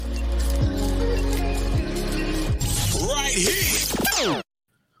here.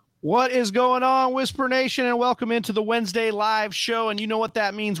 What is going on, Whisper Nation, and welcome into the Wednesday live show. And you know what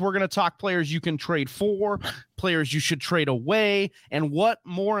that means. We're going to talk players you can trade for, players you should trade away, and what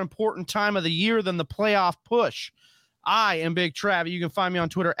more important time of the year than the playoff push. I am Big Travie. You can find me on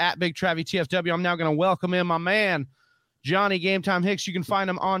Twitter at Big Travie TFW. I'm now going to welcome in my man, Johnny Game Time Hicks. You can find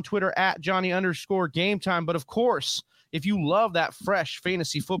him on Twitter at Johnny_Game Time. But of course, if you love that fresh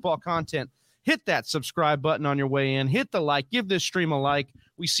fantasy football content, hit that subscribe button on your way in. Hit the like. Give this stream a like.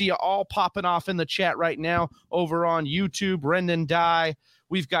 We see you all popping off in the chat right now over on YouTube. Brendan Dye.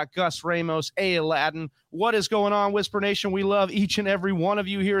 We've got Gus Ramos, A. Aladdin. What is going on, Whisper Nation? We love each and every one of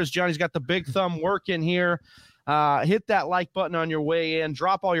you here as Johnny's got the big thumb working here. Hit that like button on your way in.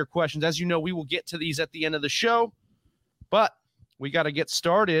 Drop all your questions. As you know, we will get to these at the end of the show, but we got to get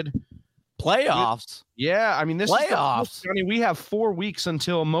started. Playoffs. Yeah, I mean, this playoffs. is Johnny, we have 4 weeks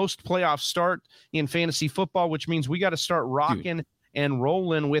until most playoffs start in fantasy football, which means we got to start rocking and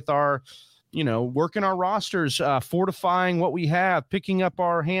rolling with our, working our rosters, fortifying what we have, picking up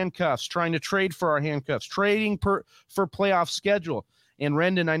our handcuffs, trying to trade for our handcuffs, trading for playoff schedule. And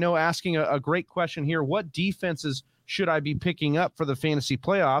Rendon, I know, asking a great question here. What defenses should I be picking up for the fantasy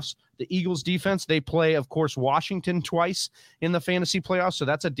playoffs? The Eagles defense, they play, of course, Washington twice in the fantasy playoffs, so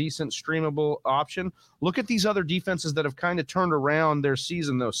that's a decent streamable option. Look at these other defenses that have kind of turned around their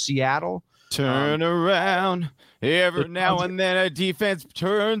season, though. Seattle. Turn around. Every now and then a defense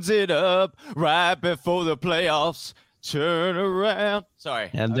turns it up right before the playoffs. Turn around. Sorry.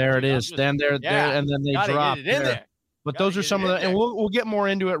 And there it is. Then they're there, and then they drop it in there. But those are some of the, and we'll get more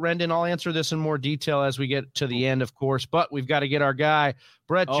into it, Rendon. I'll answer this in more detail as we get to the end, of course. But we've got to get our guy,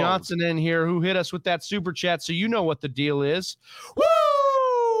 Brett Johnson, in here, who hit us with that super chat. So you know what the deal is.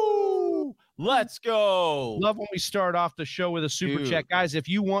 Woo! Let's go. Love when we start off the show with a super chat. Guys, if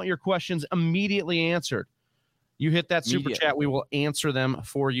you want your questions immediately answered, you hit that super chat. We will answer them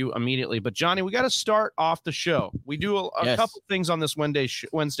for you immediately. But, Johnny, we got to start off the show. We do a couple things on this Wednesday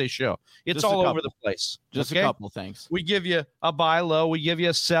show. It's all over the place. Just a couple things. We give you a buy low. We give you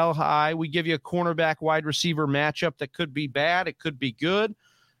a sell high. We give you a cornerback wide receiver matchup that could be bad. It could be good.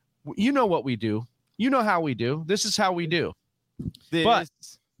 You know what we do. You know how we do. This is how we do. I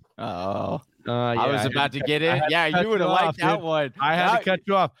was about to get in. Yeah, you would have liked that one. I had to cut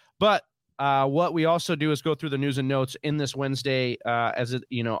you off. But what we also do is go through the news and notes in this Wednesday, as it,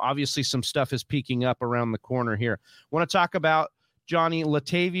 obviously some stuff is peeking up around the corner here. Want to talk about Johnny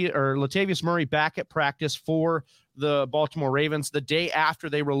Latavius Murray back at practice for the Baltimore Ravens the day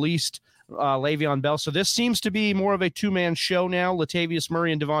after they released Le'Veon Bell. So this seems to be more of a two-man show now. Latavius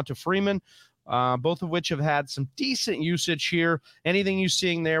Murray and Devonta Freeman, both of which have had some decent usage here. Anything you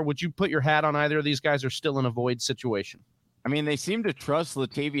seeing there? Would you put your hat on either of these guys, or still in a void situation? I mean, they seem to trust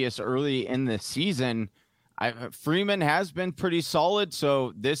Latavius early in the season. Freeman has been pretty solid,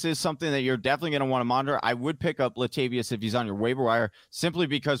 so this is something that you're definitely going to want to monitor. I would pick up Latavius if he's on your waiver wire, simply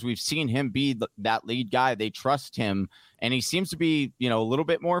because we've seen him be that lead guy. They trust him, and he seems to be, a little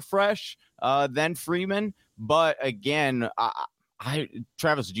bit more fresh than Freeman. But again,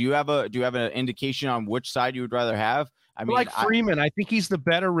 Travis, do you have an indication on which side you would rather have? I mean, Freeman. I think he's the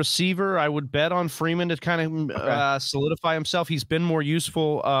better receiver. I would bet on Freeman to kind of solidify himself. He's been more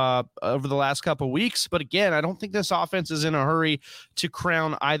useful over the last couple of weeks. But again, I don't think this offense is in a hurry to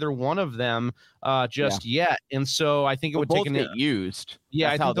crown either one of them just yet. And so I think it would take get used.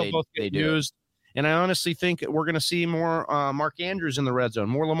 Yeah, I think they'll both get used. And I honestly think we're going to see more Mark Andrews in the red zone,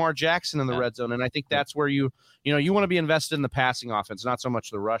 more Lamar Jackson in the red zone. And I think that's where you want to be invested in the passing offense, not so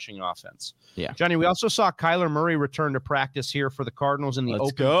much the rushing offense. Yeah. Johnny, we also saw Kyler Murray return to practice here for the Cardinals in the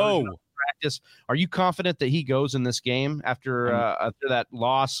practice. Are you confident that he goes in this game after that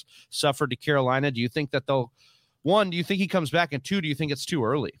loss suffered to Carolina? Do you think that do you think he comes back? And two, do you think it's too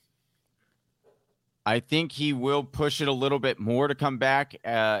early? I think he will push it a little bit more to come back.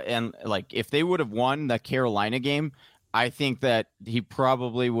 And like, if they would have won the Carolina game, I think that he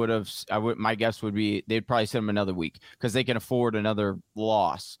probably would have. My guess would be they'd probably send him another week because they can afford another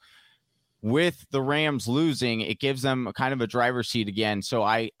loss. With the Rams losing, it gives them kind of a driver's seat again. So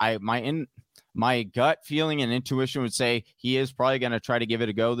my gut feeling and intuition would say he is probably going to try to give it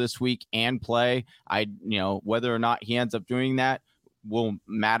a go this week and play. Whether or not he ends up doing that will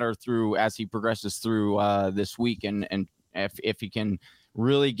matter as he progresses through this week, and if he can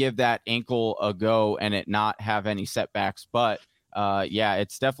really give that ankle a go and it not have any setbacks. But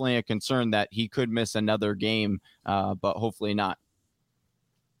it's definitely a concern that he could miss another game, but hopefully not.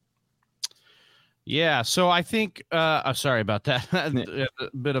 Yeah, so I think sorry about that. A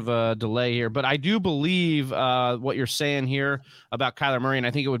bit of a delay here, but I do believe what you're saying here about Kyler Murray, and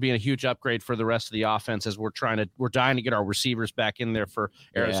I think it would be a huge upgrade for the rest of the offense as we're dying to get our receivers back in there for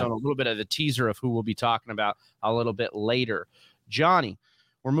Arizona. Yeah. A little bit of the teaser of who we'll be talking about a little bit later. Johnny,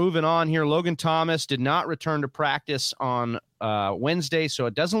 we're moving on here. Logan Thomas did not return to practice on Wednesday, so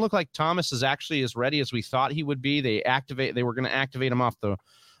it doesn't look like Thomas is actually as ready as we thought he would be. They were going to activate him off the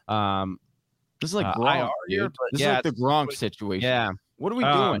this is like Gronk, here, dude. This is like the Gronk situation. Yeah. What are we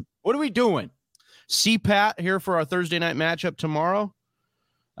doing? What are we doing? CPAT here for our Thursday night matchup tomorrow.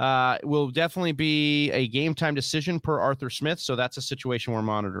 Will definitely be a game time decision per Arthur Smith, so that's a situation we're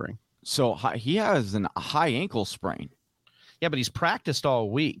monitoring. So he has a high ankle sprain. Yeah, but he's practiced all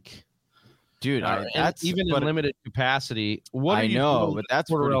week. Dude, that's even in limited capacity. What I know, but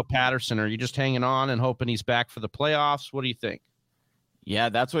that's Cordell Patterson. Are you just hanging on and hoping he's back for the playoffs? What do you think? Yeah,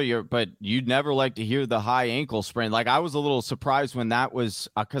 that's what but you'd never like to hear the high ankle sprain. Like I was a little surprised when that was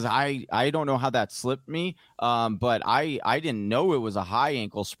because I don't know how that slipped me. But I didn't know it was a high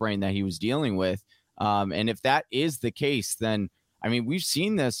ankle sprain that he was dealing with. And if that is the case, then I mean, we've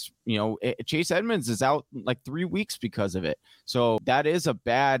seen this, Chase Edmonds is out like 3 weeks because of it. So that is a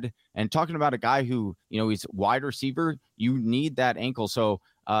bad, and talking about a guy who, he's wide receiver, you need that ankle. So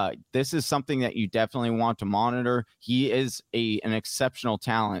this is something that you definitely want to monitor. He is an exceptional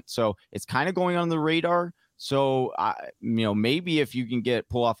talent. So it's kind of going on the radar. So, maybe if you can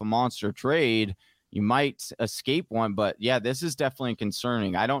pull off a monster trade, you might escape one. But yeah, this is definitely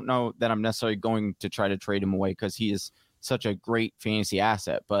concerning. I don't know that I'm necessarily going to try to trade him away because he is such a great fantasy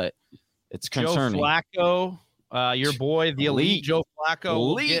asset, but it's concerning. Joe Flacco, your boy, the elite Joe Flacco,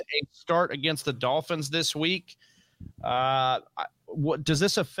 will get a start against the Dolphins this week. What does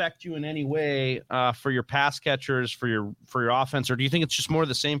this affect you in any way for your pass catchers, for your offense, or do you think it's just more of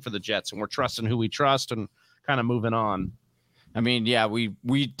the same for the Jets and we're trusting who we trust and kind of moving on? I mean, yeah, we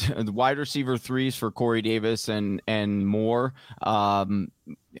the wide receiver threes for Corey Davis and more.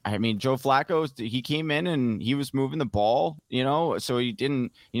 I mean, Joe Flacco, he came in and he was moving the ball, so he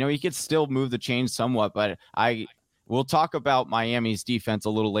didn't, he could still move the chains somewhat. But we'll talk about Miami's defense a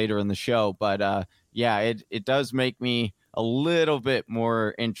little later in the show. But yeah, it does make me a little bit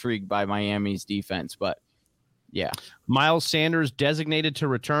more intrigued by Miami's defense. But yeah, Miles Sanders designated to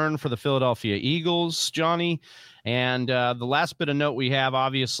return for the Philadelphia Eagles, Johnny. And the last bit of note we have,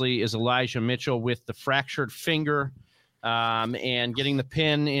 obviously, is Elijah Mitchell with the fractured finger and getting the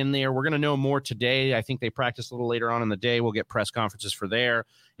pin in there. We're going to know more today. I think they practice a little later on in the day. We'll get press conferences for there.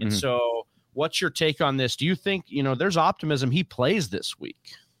 And so what's your take on this? Do you think, there's optimism he plays this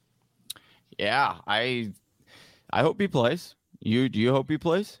week? Yeah, I hope he plays. Do you hope he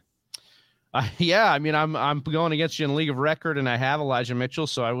plays? Yeah, I mean, I'm going against you in League of Record, and I have Elijah Mitchell,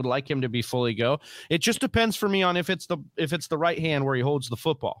 so I would like him to be fully go. It just depends for me on if it's the right hand where he holds the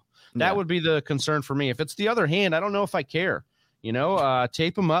football. That would be the concern for me. If it's the other hand, I don't know if I care.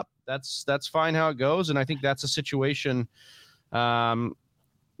 Tape him up. That's fine how it goes, and I think that's a situation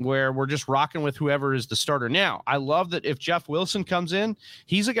where we're just rocking with whoever is the starter. Now, I love that if Jeff Wilson comes in,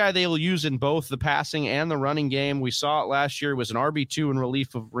 he's a guy they will use in both the passing and the running game. We saw it last year. It was an RB2 in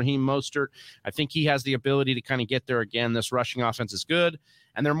relief of Raheem Mostert. I think he has the ability to kind of get there again. This rushing offense is good,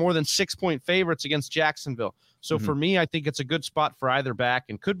 and they're more than 6-point favorites against Jacksonville. So for me, I think it's a good spot for either back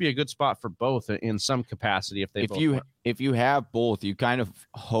and could be a good spot for both in some capacity if you have both, you kind of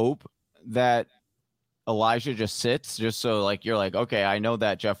hope that Elijah just sits just so you're like, okay, I know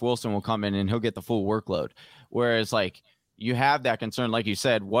that Jeff Wilson will come in and he'll get the full workload. Whereas you have that concern, like you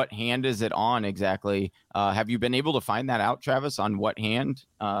said, what hand is it on exactly? Have you been able to find that out, Travis, on what hand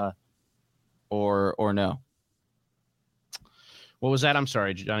or no? What was that? I'm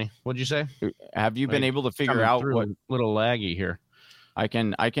sorry, Johnny. What'd you say? Have you been able to figure out what little laggy here? I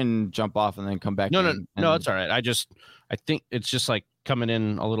can jump off and then come back. No, it's all right. I think it's just coming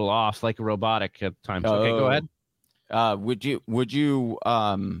in a little off, like a robotic at times. Okay, go ahead. Would you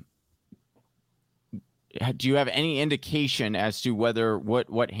do you have any indication as to whether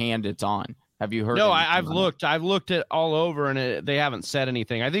what hand it's on? Have you heard? No, I've looked it all over, and they haven't said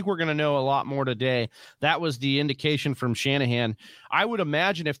anything. I think we're going to know a lot more today. That was the indication from Shanahan. I would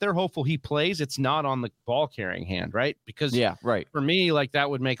imagine if they're hopeful he plays, it's not on the ball carrying hand, right? Because for me, that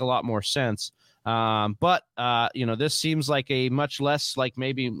would make a lot more sense. But this seems like a much less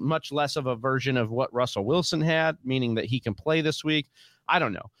of a version of what Russell Wilson had, meaning that he can play this week. I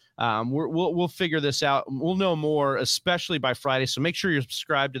don't know. We'll figure this out. We'll know more, especially by Friday. So make sure you're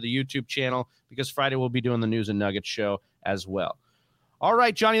subscribed to the YouTube channel because Friday we'll be doing the News and Nuggets show as well. All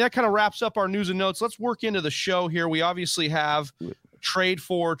right, Johnny, that kind of wraps up our news and notes. Let's work into the show here. We obviously have trade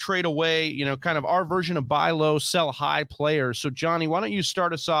for, trade away, kind of our version of buy low, sell high players. So Johnny, why don't you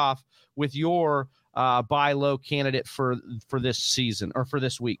start us off with your buy low candidate for this season, or for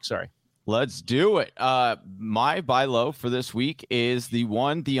this week? Sorry. Let's do it. My buy low for this week is the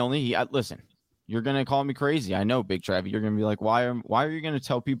only. Listen, you're gonna call me crazy. I know, Big Trav. You're gonna be like, why are you gonna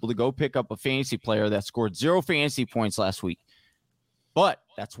tell people to go pick up a fantasy player that scored 0 fantasy points last week? But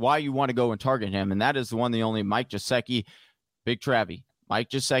that's why you want to go and target him, and that is the only Mike Gesicki. Big Travie. Mike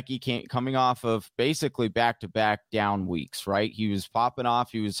Gesicki coming off of basically back-to-back down weeks, right? He was popping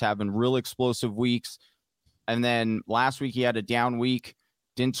off. He was having real explosive weeks. And then last week he had a down week,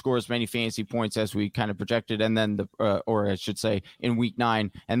 didn't score as many fantasy points as we kind of projected. And then or I should say in week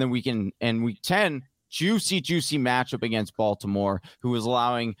 9, and then week 10, juicy matchup against Baltimore, who was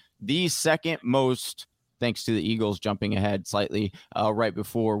allowing the second most, thanks to the Eagles jumping ahead slightly right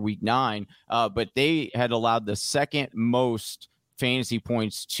before week 9. But they had allowed the second most fantasy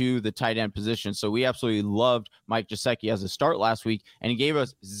points to the tight end position. So we absolutely loved Mike Gesicki as a start last week, and he gave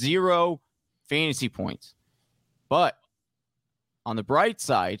us 0 fantasy points. But on the bright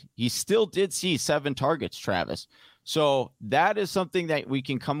side, he still did see 7 targets, Travis. So that is something that we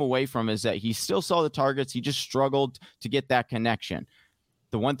can come away from, is that he still saw the targets. He just struggled to get that connection.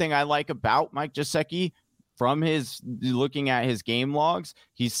 The one thing I like about Mike Gesicki, from looking at his game logs,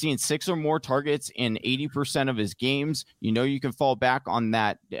 he's seen 6 or more targets in 80% of his games. You can fall back on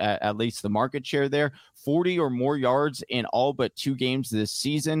that, at least the market share there. 40 or more yards in all but 2 games this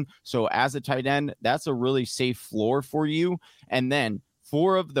season. So as a tight end, that's a really safe floor for you. And then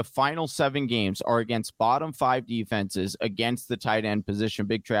 4 of the final 7 games are against bottom 5 defenses against the tight end position,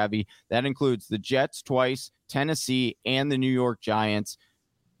 Big Travie. That includes the Jets twice, Tennessee, and the New York Giants.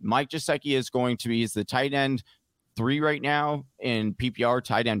 Mike Gesicki is going to be the tight end 3 right now in PPR,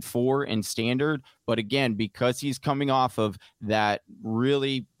 tight end 4 in standard. But again, because he's coming off of that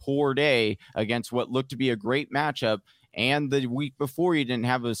really poor day against what looked to be a great matchup, and the week before he didn't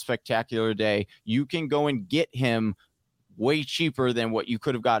have a spectacular day, you can go and get him way cheaper than what you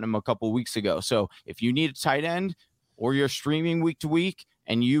could have gotten him a couple weeks ago. So if you need a tight end, or you're streaming week to week,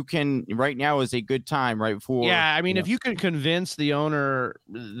 and you can, right now is a good time right before. Yeah, I mean, if you can convince the owner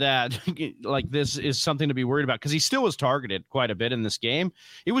that like this is something to be worried about, because he still was targeted quite a bit in this game.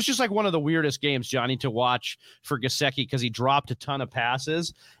 It was just like one of the weirdest games, Johnny, to watch for Gesicki, because he dropped a ton of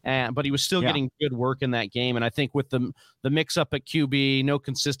passes, but he was still getting good work in that game. And I think with the mix up at QB, no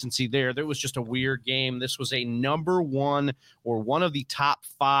consistency there was just a weird game. This was a number 1 or one of the top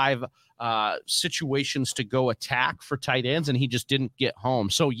 5 situations to go attack for tight ends, and he just didn't get home.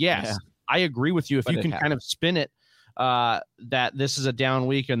 So yes, I agree with you. If you can kind of spin it that this is a down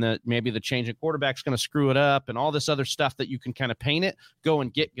week, and that maybe the change in quarterback's going to screw it up, and all this other stuff that you can kind of paint it, go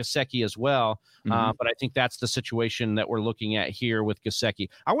and get Gesicki as well. But I think that's the situation that we're looking at here with Gesicki.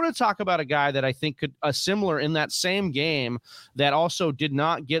 I want to talk about a guy that I think could similar in that same game, that also did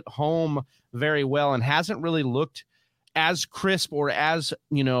not get home very well and hasn't really looked as crisp, or as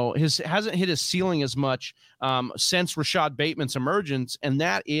hasn't hit his ceiling as much since Rashad Bateman's emergence, and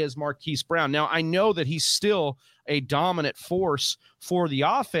that is Marquise Brown. Now, I know that he's still a dominant force for the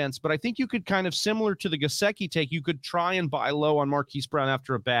offense, but I think you could kind of, similar to the Gesicki take, you could try and buy low on Marquise Brown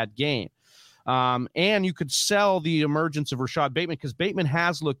after a bad game. And you could sell the emergence of Rashad Bateman, because Bateman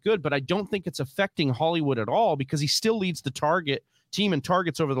has looked good, but I don't think it's affecting Hollywood at all, because he still leads the team in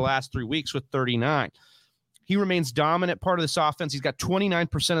targets over the last 3 weeks with 39. He remains dominant part of this offense. He's got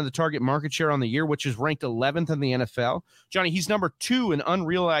 29% of the target market share on the year, which is ranked 11th in the NFL. Johnny, he's number 2 in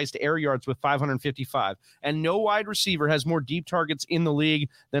unrealized air yards with 555. And no wide receiver has more deep targets in the league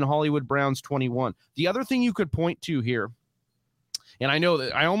than Hollywood Brown's 21. The other thing you could point to here, and I know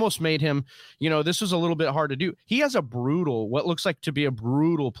that I almost made him, this was a little bit hard to do. He has what looks like to be a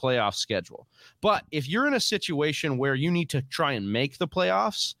brutal playoff schedule. But if you're in a situation where you need to try and make the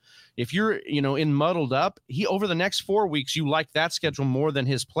playoffs, if you're, in muddled up, over the next 4 weeks, you like that schedule more than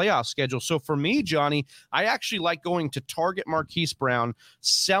his playoff schedule. So for me, Johnny, I actually like going to target Marquise Brown,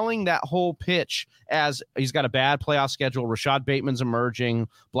 selling that whole pitch as he's got a bad playoff schedule, Rashad Bateman's emerging,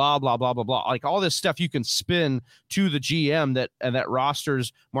 blah, blah, blah, blah, blah. Like all this stuff you can spin to the GM that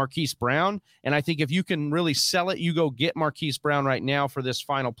rosters Marquise Brown. And I think if you can really sell it, you go get Marquise Brown right now for this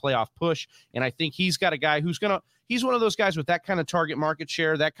final playoff push. And I think he's got a guy he's one of those guys with that kind of target market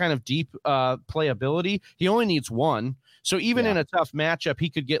share, that kind of deep playability. He only needs 1. So even in a tough matchup, he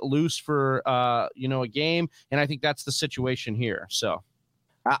could get loose for, a game. And I think that's the situation here. So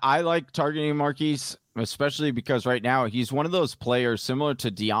I like targeting Marquise, especially because right now he's one of those players similar to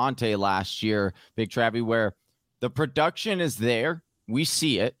Deontay last year, Big Travie, where the production is there. We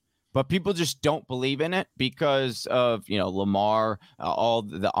see it. but people just don't believe in it because of, Lamar, all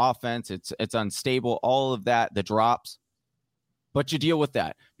the offense. It's unstable, all of that, the drops. But you deal with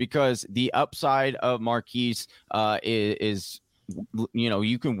that because the upside of Marquise is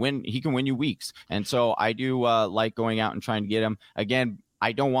you can win. He can win you weeks. And so I do like going out and trying to get him. Again,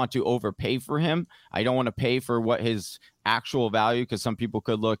 I don't want to overpay for him. I don't want to pay for what his actual value, because some people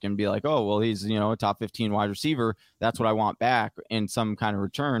could look and be like, oh, well, he's, a top 15 wide receiver. That's what I want back in some kind of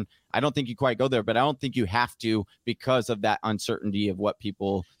return. I don't think you quite go there, but I don't think you have to because of that uncertainty of what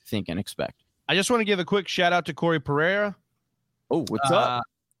people think and expect. I just want to give a quick shout out to Corey Pereira. Oh, what's up?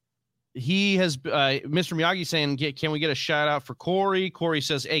 He has Mr. Miyagi saying, can we get a shout out for Corey? Corey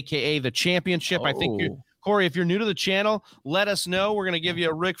says, AKA the championship. I think Corey, if you're new to the channel, let us know. We're going to give you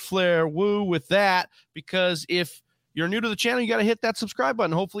a Ric Flair woo with that, because if you're new to the channel, you got to hit that subscribe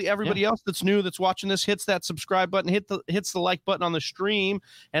button. Hopefully everybody else that's new, that's watching this, hits that subscribe button, hits the like button on the stream,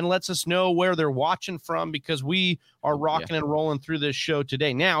 and lets us know where they're watching from, because we are rocking and rolling through this show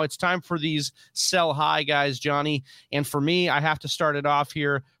today. Now it's time for these sell high guys, Johnny. And for me, I have to start it off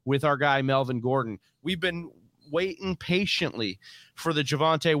here with our guy, Melvin Gordon. We've been waiting patiently for the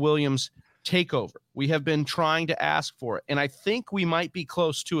Javonte Williams takeover. We have been trying to ask for it, and I think we might be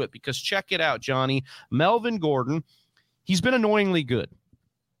close to it, because check it out, Johnny. Melvin Gordon, he's been annoyingly good.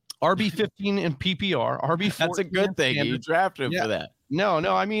 RB15 in PPR, RB14. That's a good thing. You drafted him for that. No,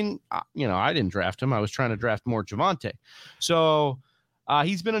 I mean, I didn't draft him. I was trying to draft more Javonte. So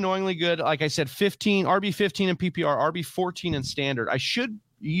he's been annoyingly good. Like I said, RB15 in PPR, RB14 in standard.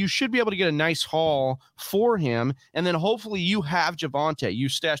 You should be able to get a nice haul for him, and then hopefully you have Javonte. You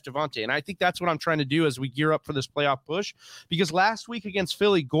stash Javonte, and I think that's what I'm trying to do as we gear up for this playoff push, because last week against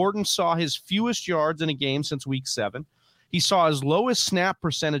Philly, Gordon saw his fewest yards in a game since week 7. He saw his lowest snap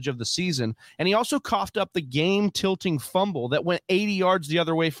percentage of the season, and he also coughed up the game-tilting fumble that went 80 yards the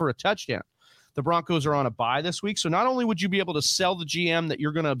other way for a touchdown. The Broncos are on a bye this week, so not only would you be able to sell the GM that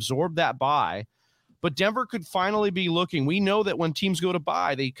you're going to absorb that bye, but Denver could finally be looking. We know that when teams go to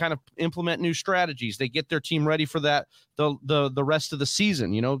bye, they kind of implement new strategies. They get their team ready for that, the rest of the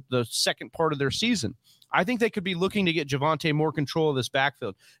season, the second part of their season. I think they could be looking to get Javonte more control of this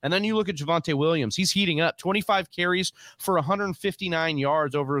backfield. And then you look at Javonte Williams. He's heating up. 25 carries for 159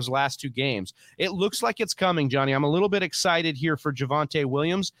 yards over his last 2 games. It looks like it's coming, Johnny. I'm a little bit excited here for Javonte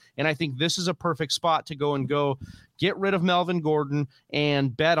Williams, and I think this is a perfect spot to go get rid of Melvin Gordon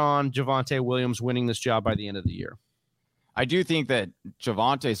and bet on Javonte Williams winning this job by the end of the year. I do think that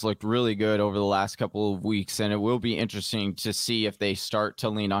Javonte's looked really good over the last couple of weeks, and it will be interesting to see if they start to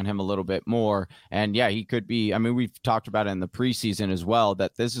lean on him a little bit more. And yeah, he could be, we've talked about it in the preseason as well,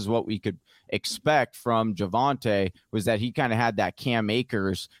 that this is what we could expect from Javonte, was that he kind of had that Cam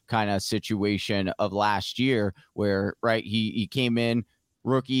Akers kind of situation of last year where, right, he came in,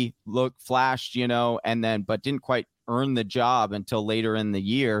 rookie, flashed, and then, but didn't quite earn the job until later in the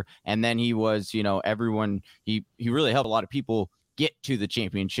year. And then he was, he really helped a lot of people get to the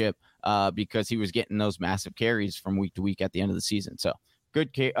championship because he was getting those massive carries from week to week at the end of the season. So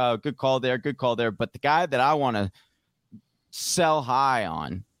good call there. But the guy that I want to sell high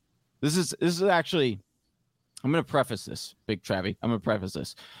on, this is actually, I'm going to preface this, Big Travie. I'm going to preface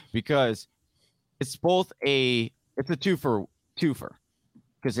this because it's a twofer,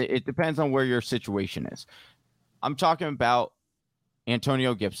 because it depends on where your situation is. I'm talking about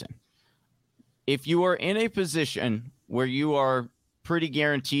Antonio Gibson. If you are in a position where you are pretty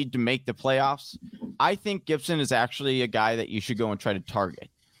guaranteed to make the playoffs, I think Gibson is actually a guy that you should go and try to target.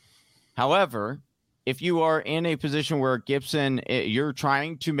 However, if you are in a position where Gibson, you're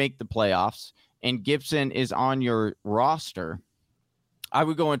trying to make the playoffs and Gibson is on your roster, I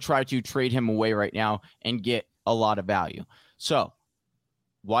would go and try to trade him away right now and get a lot of value. So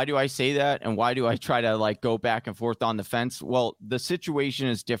why do I say that? And why do I try to go back and forth on the fence? Well, the situation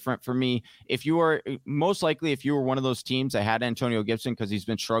is different for me. If you were one of those teams that had Antonio Gibson, because he's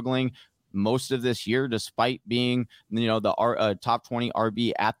been struggling most of this year, despite being, the top 20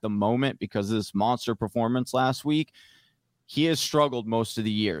 RB at the moment because of this monster performance last week, he has struggled most of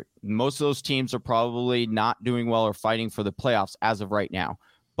the year. Most of those teams are probably not doing well or fighting for the playoffs as of right now.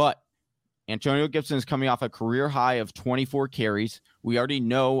 But Antonio Gibson is coming off a career high of 24 carries. We already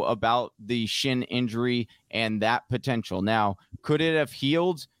know about the shin injury and that potential. Now, could it have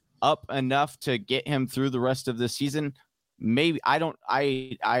healed up enough to get him through the rest of the season? Maybe. I don't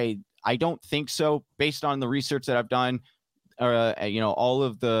think so, based on the research that I've done. All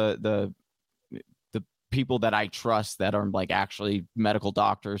of the people that I trust that are actually medical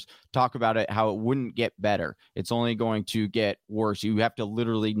doctors talk about it, how it wouldn't get better. It's only going to get worse. You have to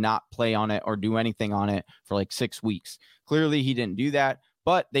literally not play on it or do anything on it for 6 weeks. Clearly he didn't do that,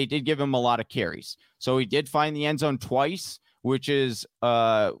 but they did give him a lot of carries. So he did find the end zone twice, which is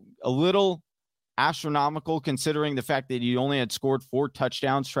a little astronomical considering the fact that he only had scored 4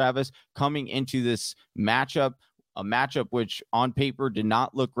 touchdowns, Travis, coming into this matchup, a matchup which on paper did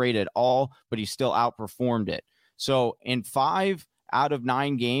not look great at all, but he still outperformed it. So in 5 out of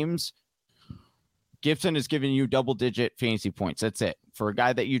 9 games, Gibson is giving you double-digit fantasy points. That's it. For a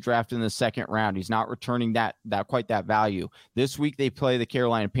guy that you draft in the second round, he's not returning that value. This week they play the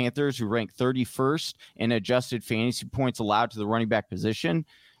Carolina Panthers, who rank 31st in adjusted fantasy points allowed to the running back position.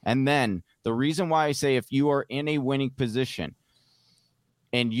 And then the reason why I say if you are in a winning position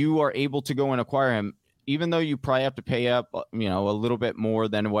and you are able to go and acquire him, even though you probably have to pay up, a little bit more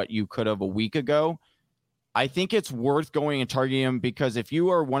than what you could have a week ago, I think it's worth going and targeting him, because if you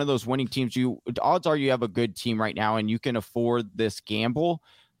are one of those winning teams, odds are you have a good team right now and you can afford this gamble.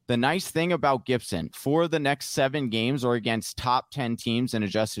 The nice thing about Gibson for the next 7 games or against top 10 teams in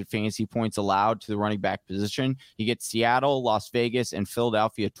adjusted fantasy points allowed to the running back position, you get Seattle, Las Vegas, and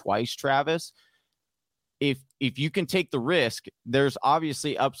Philadelphia twice, Travis. If you can take the risk, there's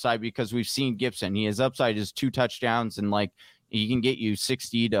obviously upside, because we've seen Gibson. His upside is 2 touchdowns and he can get you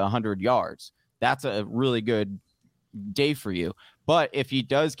 60 to 100 yards. That's a really good day for you. But if he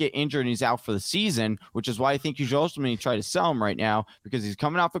does get injured and he's out for the season, which is why I think you should ultimately try to sell him right now, because he's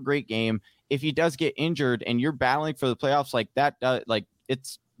coming off a great game. If he does get injured and you're battling for the playoffs like that,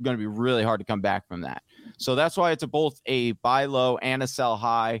 it's going to be really hard to come back from that. So that's why it's both a buy low and a sell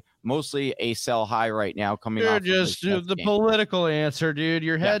high, mostly a sell high right now coming off. You're just the political answer, dude.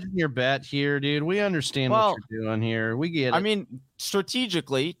 You're hedging your bet here, dude. We understand what you're doing here. We get it. I mean,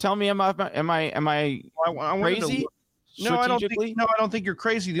 strategically, tell me, am I crazy? No, I don't think you're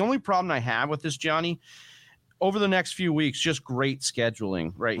crazy. The only problem I have with this, Johnny, over the next few weeks, just great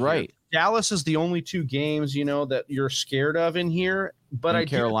scheduling, right? Here. Dallas is the only 2 games, that you're scared of in here. But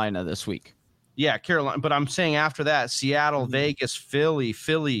Carolina this week. Yeah, Carolina. But I'm saying after that, Seattle, Vegas, Philly,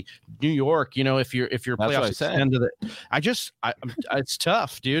 New York. If you're playoffs extend to the, it's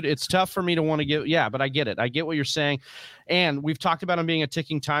tough, dude. It's tough for me to want to get. Yeah, but I get it. I get what you're saying, and we've talked about him being a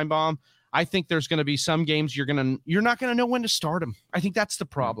ticking time bomb. I think there's going to be some games you're not going to know when to start him. I think that's the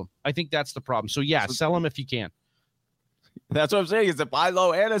problem. So yeah, sell him if you can. That's what I'm saying. It's a buy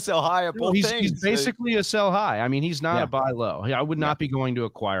low and a sell high at both things. He's basically a sell high. I mean, he's not a buy low. I would not be going to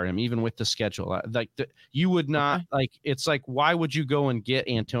acquire him, even with the schedule. You would not It's like, why would you go and get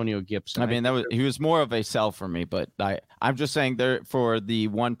Antonio Gibson? I mean, he was more of a sell for me, but I'm just saying there for the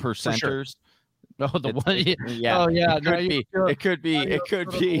 1%ers. Oh, the one. Yeah. Oh, yeah. It could be.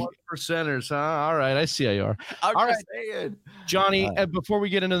 Percenters, huh? All right. I see how you are. All right, saying. Johnny, before we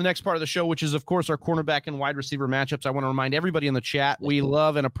get into the next part of the show, which is, of course, our cornerback and wide receiver matchups, I want to remind everybody in the chat, we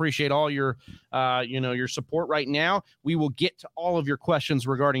love and appreciate all your, your support right now. We will get to all of your questions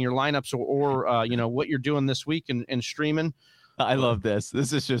regarding your lineups or what you're doing this week and streaming. I love this.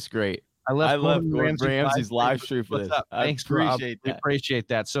 This is just great. I love Ramsey's live stream for this. Thanks, Rob. We appreciate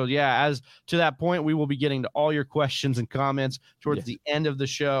that. So yeah, as to that point, we will be getting to all your questions and comments towards the end of the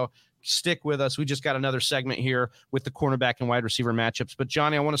show. Stick with us. We just got another segment here with the cornerback and wide receiver matchups. But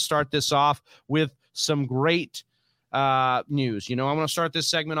Johnny, I want to start this off with some great news. I want to start this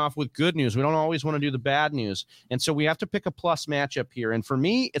segment off with good news. We don't always want to do the bad news. And so we have to pick a plus matchup here. And for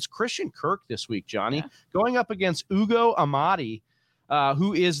me, it's Christian Kirk this week, Johnny, going up against Ugo Amadi,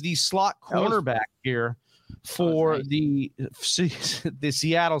 who is the slot cornerback here for the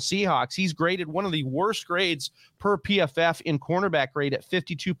Seattle Seahawks. He's graded one of the worst grades per PFF in cornerback grade at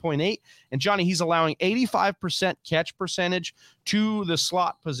 52.8. And Johnny, he's allowing 85% catch percentage to the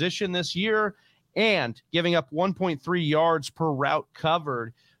slot position this year and giving up 1.3 yards per route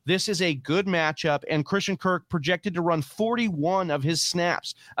covered. This is a good matchup, and Christian Kirk projected to run 41 of his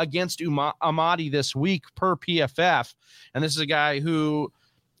snaps against Amadi this week per PFF. And this is a guy who,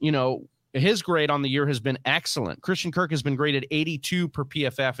 his grade on the year has been excellent. Christian Kirk has been graded 82 per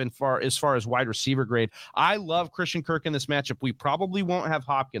PFF as far as wide receiver grade. I love Christian Kirk in this matchup. We probably won't have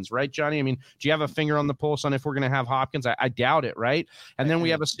Hopkins, right, Johnny? I mean, do you have a finger on the pulse on if we're going to have Hopkins? I doubt it, right? And then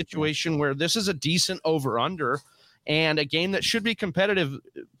we have a situation where this is a decent over-under and a game that should be competitive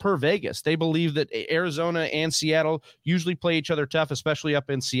per Vegas. They believe that Arizona and Seattle usually play each other tough, especially up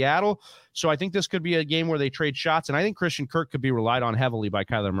in Seattle. So I think this could be a game where they trade shots, and I think Christian Kirk could be relied on heavily by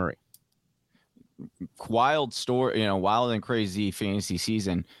Kyler Murray. Wild story, wild and crazy fantasy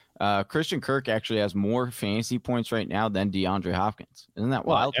season. Christian Kirk actually has more fantasy points right now than DeAndre Hopkins. Isn't that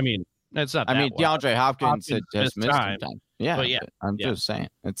wild? I mean, it's not. DeAndre Hopkins has missed time. Yeah, but I'm just saying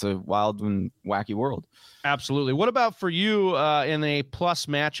it's a wild and wacky world. Absolutely. What about for you in a plus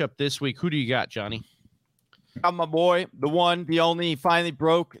matchup this week? Who do you got, Johnny? Got my boy, the one, the only, he finally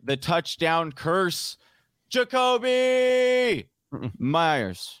broke the touchdown curse. Jakobi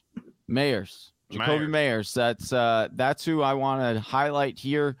Meyers. Jakobi Meyers. That's who I want to highlight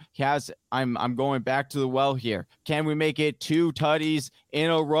here. I'm going back to the well here. Can we make it 2 tutties in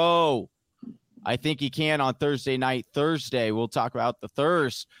a row? I think he can on Thursday night. We'll talk about the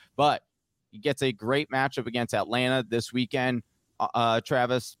thirst, but he gets a great matchup against Atlanta this weekend,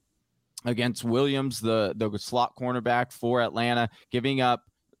 Travis, against Williams, the slot cornerback for Atlanta, giving up.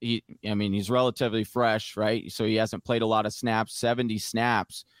 He's relatively fresh, right? So he hasn't played a lot of snaps, 70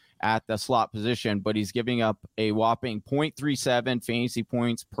 snaps at the slot position, but he's giving up a whopping 0.37 fantasy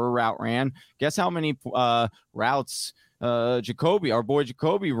points per route ran. Guess how many routes our boy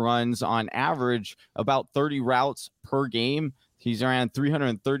Jakobi runs on average? About 30 routes per game. He's around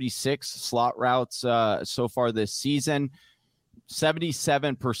 336 slot routes so far this season.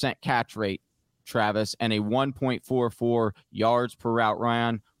 77% catch rate, Travis, and a 1.44 yards per route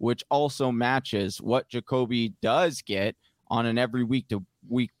run, which also matches what Jakobi does get on an every week to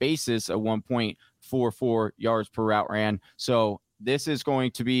week basis, a 1.44 yards per route ran. So this is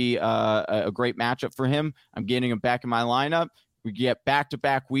going to be a great matchup for him. I'm getting him back in my lineup. We get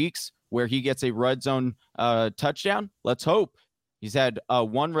back-to-back weeks where he gets a red zone touchdown. Let's hope. He's had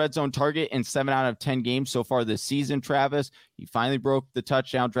 1 red zone target in 7 out of 10 games so far this season, Travis. He finally broke the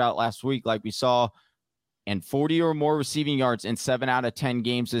touchdown drought last week, like we saw, and 40 or more receiving yards in 7 out of 10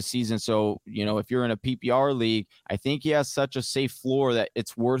 games this season. So, if you're in a PPR league, I think he has such a safe floor that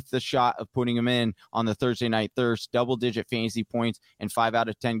it's worth the shot of putting him in on the Thursday night thirst. Double-digit fantasy points in 5 out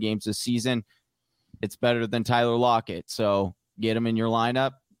of 10 games this season. It's better than Tyler Lockett. So get him in your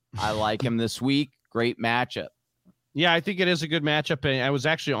lineup. I like him this week. Great matchup. Yeah, I think it is a good matchup, and it was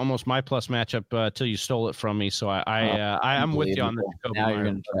actually almost my plus matchup till you stole it from me. So I'm with you on the Jakobi. Now you're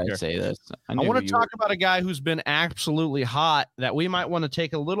going to try to say this. I want to talk about a guy who's been absolutely hot that we might want to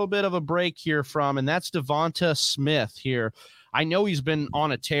take a little bit of a break here from, and that's Devonta Smith here. I know he's been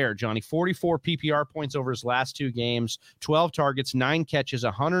on a tear, Johnny. 44 PPR points over his last 2 games, 12 targets, 9 catches,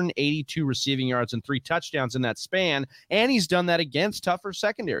 182 receiving yards, and 3 touchdowns in that span. And he's done that against tougher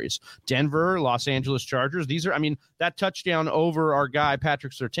secondaries. Denver, Los Angeles Chargers. That touchdown over our guy,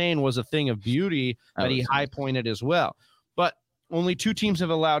 Patrick Surtain, was a thing of beauty that he high-pointed as well. But only 2 teams have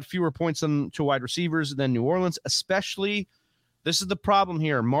allowed fewer points to wide receivers than New Orleans, especially. This is the problem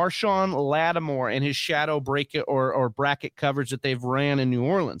here. Marshon Lattimore and his shadow bracket or bracket coverage that they've ran in New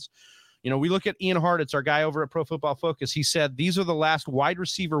Orleans. We look at Ian Hartitz, our guy over at Pro Football Focus. He said these are the last wide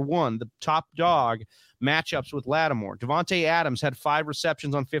receiver 1, the top dog, matchups with Lattimore. Devontae Adams had 5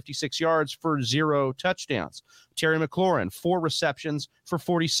 receptions on 56 yards for 0 touchdowns. Terry McLaurin, 4 receptions for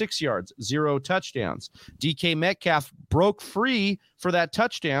 46 yards, 0 touchdowns. DK Metcalf broke free for that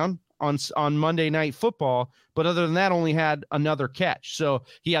touchdown on Monday Night Football, but other than that, only had another catch. So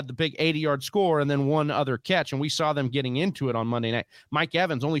he had the big 80-yard score and then 1 other catch, and we saw them getting into it on Monday night. Mike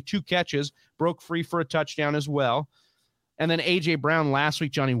Evans, only 2 catches, broke free for a touchdown as well. And then A.J. Brown last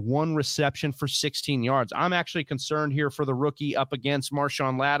week, Johnny, 1 reception for 16 yards. I'm actually concerned here for the rookie up against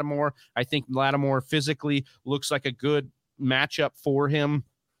Marshon Lattimore. I think Lattimore physically looks like a good matchup for him.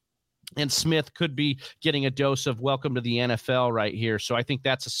 And Smith could be getting a dose of welcome to the NFL right here. So I think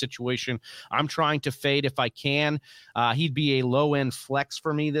that's a situation I'm trying to fade if I can. He'd be a low-end flex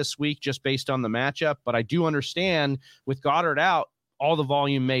for me this week just based on the matchup. But I do understand with Goddard out, all the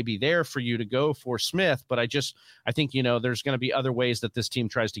volume may be there for you to go for Smith. But I think, there's going to be other ways that this team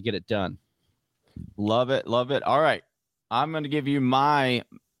tries to get it done. Love it. All right. I'm going to give you my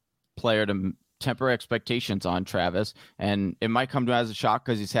player to temper expectations on, Travis, and it might come to as a shock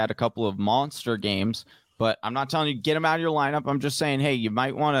because he's had a couple of monster games, but I'm not telling you get him out of your lineup. I'm just saying, hey, you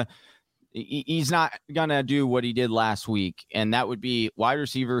might want to. He's not gonna do what he did last week, and that would be wide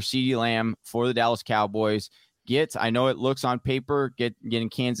receiver CeeDee Lamb for the Dallas Cowboys. I know it looks on paper getting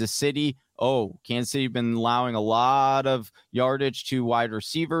Kansas City. Kansas City been allowing a lot of yardage to wide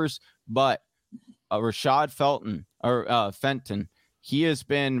receivers, but Rashad Fenton. He has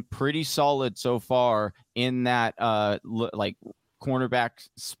been pretty solid so far in that cornerback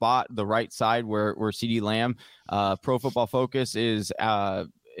spot, the right side where CeeDee Lamb. Pro Football Focus is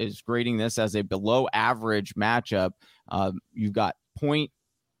grading this as a below average matchup. You've got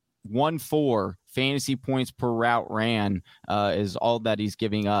 0.14 fantasy points per route ran is all that he's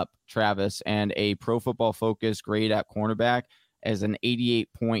giving up, Travis, and a Pro Football Focus grade at cornerback as an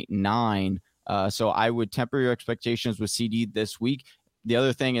 88.9. So I would temper your expectations with CD this week. The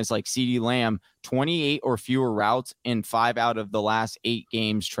other thing is CeeDee Lamb, 28 or fewer routes in 5 out of the last 8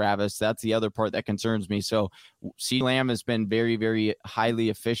 games, Travis. That's the other part that concerns me. So CeeDee Lamb has been very, very highly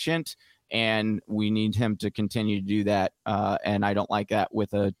efficient. and we need him to continue to do that. And I don't like that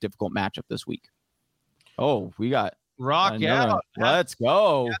with a difficult matchup this week. Oh, we got Rock Out. Let's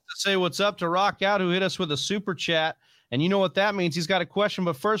go. To say what's up to Rock Out, who hit us with a super chat. And you know what that means. He's got a question,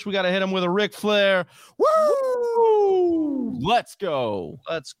 but first we got to hit him with a Ric Flair. Woo! Let's go.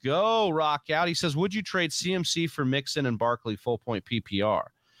 Let's go, Rock Out. He says, would you trade CMC for Mixon and Barkley full point PPR?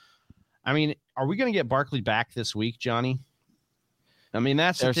 I mean, are we going to get Barkley back this week, Johnny? I mean,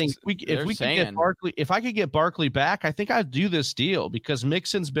 that's the thing. If I could get Barkley back, I think I'd do this deal because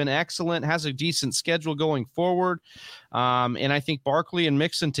Mixon's been excellent, has a decent schedule going forward. And I think Barkley and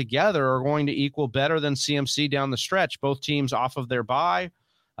Mixon together are going to equal better than CMC down the stretch. Both teams off of their bye.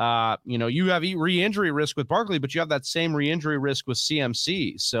 You have re-injury risk with Barkley, but you have that same re-injury risk with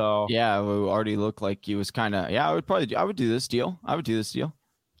CMC. So yeah, it already looked like he was kind of, I would do this deal.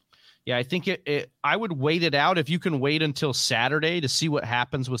 Yeah, I think I would wait it out if you can wait until Saturday to see what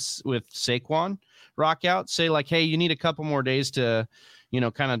happens with Saquon. Rock Out, say like, hey, you need a couple more days to,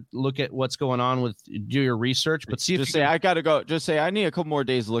 kind of look at what's going on do your research. But see if I got to go. Just say I need a couple more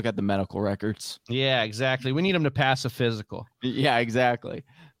days to look at the medical records. Yeah, exactly. We need him to pass a physical. Yeah, exactly.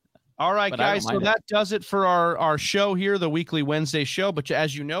 All right, guys. So that does it for our show here, the weekly Wednesday show. But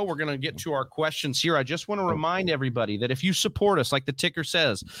as you know, we're going to get to our questions here. I just want to remind everybody that if you support us, like the ticker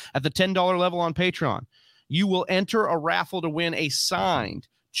says, at the $10 level on Patreon, you will enter a raffle to win a signed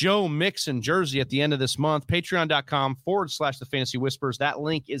Joe Mixon jersey at the end of this month. Patreon.com/The Fantasy Whispers. That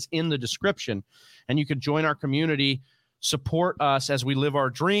link is in the description, and you can join our community, support us as we live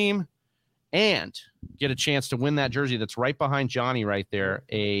our dream, and get a chance to win that jersey that's right behind Johnny right there,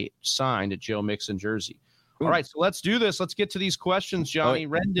 a signed Joe Mixon jersey. Ooh. All right, so let's do this. Let's get to these questions, Johnny.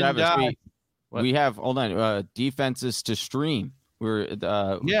 Travis, we have, hold on, defenses to stream.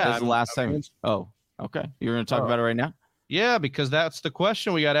 The last time. Oh, okay. You're going to talk about it right now? Yeah, because that's the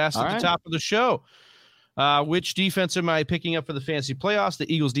question we got asked at the top of the show. Which defense am I picking up for the fantasy playoffs?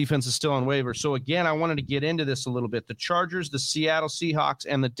 The Eagles defense is still on waiver. So again, I wanted to get into this a little bit. The Chargers, the Seattle Seahawks,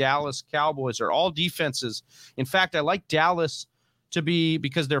 and the Dallas Cowboys are all defenses. In fact, I like Dallas to be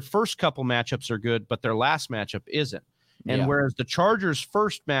because their first couple matchups are good, but their last matchup isn't. And whereas the Chargers'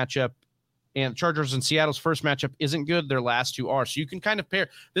 first matchup and Chargers and Seattle's first matchup isn't good, their last two are. So you can kind of pair.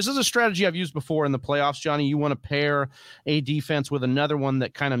 This is a strategy I've used before in the playoffs, Johnny. You want to pair a defense with another one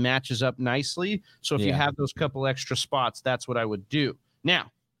that kind of matches up nicely. So if you have those couple extra spots, that's what I would do. Now,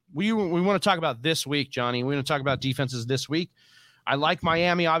 we want to talk about this week, Johnny. We want to talk about defenses this week. I like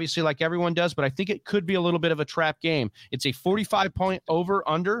Miami, obviously, like everyone does, but I think it could be a little bit of a trap game. It's a 45-point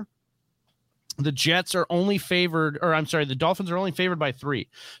over-under. The Jets are only favored, the Dolphins are only favored by 3.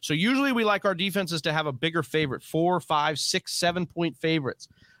 So usually we like our defenses to have a bigger favorite, 4, 5, 6, 7-point favorites.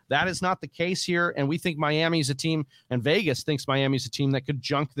 That is not the case here, and we think Miami's a team, and Vegas thinks Miami's a team that could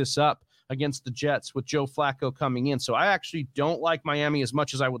junk this up against the Jets with Joe Flacco coming in. So I actually don't like Miami as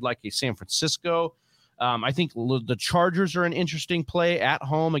much as I would like a San Francisco. I think the Chargers are an interesting play at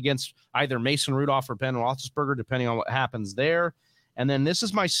home against either Mason Rudolph or Ben Roethlisberger, depending on what happens there. And then this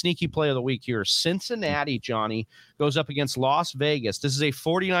is my sneaky play of the week here. Cincinnati, Johnny, goes up against Las Vegas. This is a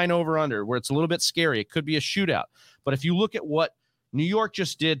 49 over-under where it's a little bit scary. It could be a shootout. But if you look at what New York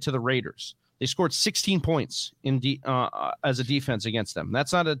just did to the Raiders, they scored 16 points as a defense against them.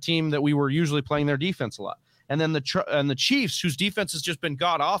 That's not a team that we were usually playing their defense a lot. And then the Chiefs, whose defense has just been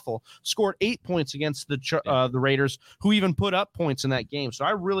god-awful, scored 8 points against the Raiders, who even put up points in that game. So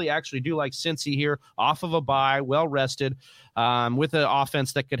I really actually do like Cincy here, off of a bye, well-rested, with an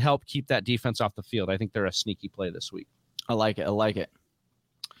offense that could help keep that defense off the field. I think they're a sneaky play this week. I like it.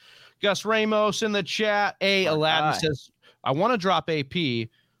 Gus Ramos in the chat. Aladdin says, I want to drop AP.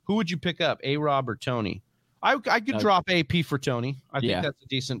 Who would you pick up, A-Rob or Tony? I could drop AP for Tony. I think that's a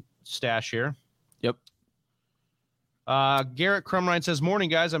decent stash here. Yep. Garrett Crumrine says, morning,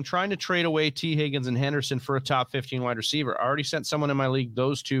 guys. I'm trying to trade away T. Higgins and Henderson for a top 15 wide receiver. I already sent someone in my league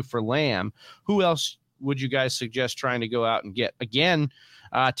those two for Lamb. Who else would you guys suggest trying to go out and get? Again,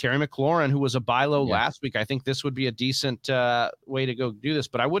 Terry McLaurin, who was a buy low last week. I think this would be a decent way to go do this,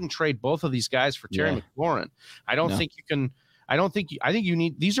 but I wouldn't trade both of these guys for Terry McLaurin. I think you can. I think you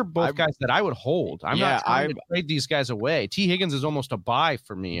need. These are both guys that I would hold. I'm not trying to trade these guys away. T. Higgins is almost a buy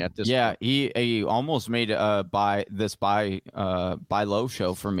for me at this point. He almost made a buy low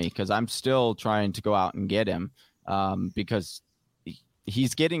show for me because I'm still trying to go out and get him because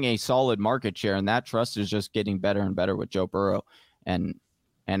he's getting a solid market share, and that trust is just getting better and better with Joe Burrow. And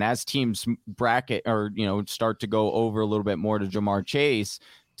as teams bracket or start to go over a little bit more to Jamar Chase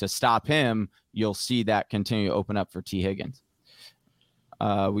to stop him, you'll see that continue to open up for T. Higgins.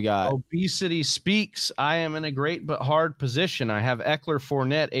 We got Obesity Speaks. I am in a great but hard position. I have Eckler,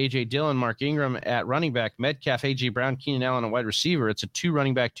 Fournette, A.J. Dillon, Mark Ingram at running back, Metcalf, A.J. Brown, Keenan Allen, a wide receiver. It's a 2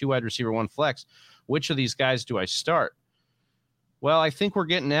 running back, 2 wide receiver, 1 flex. Which of these guys do I start? Well, I think we're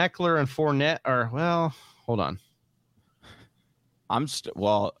getting Eckler and Fournette. Hold on.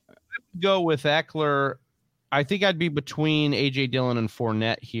 Go with Eckler. I think I'd be between A.J. Dillon and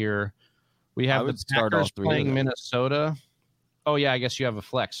Fournette here. We have the Packers playing Minnesota. Oh, yeah, I guess you have a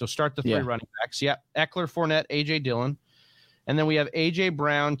flex. So start the 3 running backs. Yeah, Eckler, Fournette, A.J. Dillon. And then we have A.J.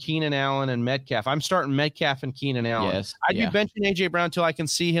 Brown, Keenan Allen, and Metcalf. I'm starting Metcalf and Keenan Allen. Yes, I'd be benching A.J. Brown until I can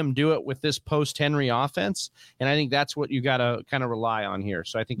see him do it with this post-Henry offense. And I think that's what you got to kind of rely on here.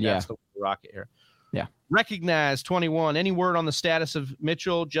 So I think that's the rocket here. Yeah. Recognize 21. Any word on the status of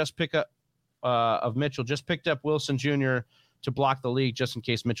Mitchell? Just picked up Wilson Jr. to block the league just in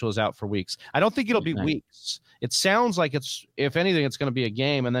case Mitchell is out for weeks. I don't think it'll be weeks. It sounds like if anything, it's going to be a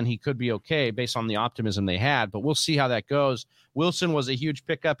game, and then he could be okay based on the optimism they had, but we'll see how that goes. Wilson was a huge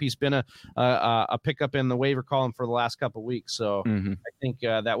pickup. He's been a pickup in the waiver column for the last couple of weeks, so I think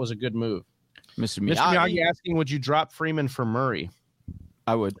that was a good move. Mr. Miyagi asking, would you drop Freeman for Murray?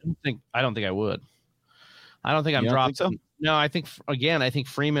 I would. I don't think I would. I don't think I'm dropping. So? No, I think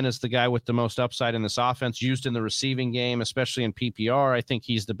Freeman is the guy with the most upside in this offense, used in the receiving game, especially in PPR. I think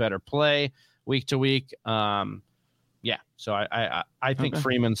he's the better play week to week. So I think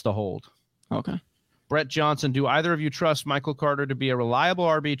Freeman's the hold. Okay. Brett Johnson, do either of you trust Michael Carter to be a reliable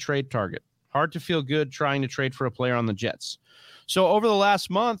RB trade target? Hard to feel good trying to trade for a player on the Jets. So over the last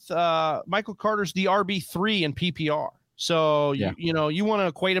month, Michael Carter's the RB3 in PPR. So, you want to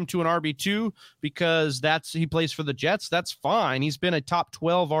equate him to an RB2 because he plays for the Jets. That's fine. He's been a top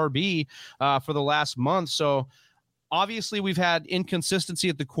 12 RB for the last month. So obviously we've had inconsistency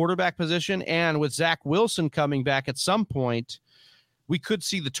at the quarterback position, and with Zach Wilson coming back at some point, we could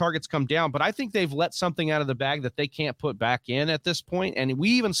see the targets come down, but I think they've let something out of the bag that they can't put back in at this point. And we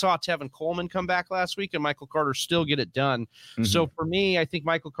even saw Tevin Coleman come back last week and Michael Carter still get it done. So for me, I think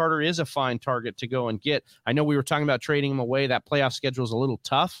Michael Carter is a fine target to go and get. I know we were talking about trading him away. That playoff schedule is a little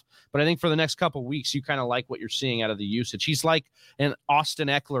tough, but I think for the next couple of weeks, you kind of like what you're seeing out of the usage. He's like an Austin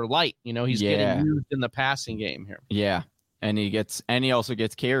Eckler light, he's getting used in the passing game here. Yeah. And he also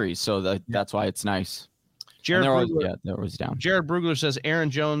gets carries. So that's why it's nice. Jared Brugler says Aaron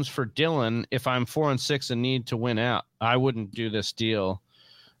Jones for Dillon. If I'm 4-6 and need to win out, I wouldn't do this deal.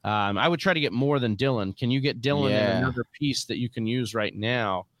 I would try to get more than Dillon. Can you get Dillon in another piece that you can use right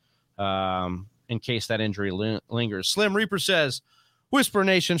now in case that injury lingers? Slim Reaper says, Whisper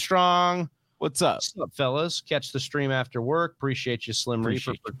Nation strong. What's up? What's up, fellas? Catch the stream after work. Appreciate you, Slim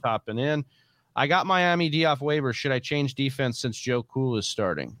Reaper, for topping in. I got Miami D off waivers. Should I change defense since Joe Cool is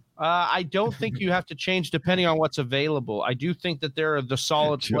starting? I don't think you have to change depending on what's available. I do think that they're the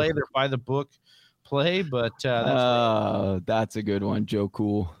solid play. They're by the book play, but that's a good one, Joe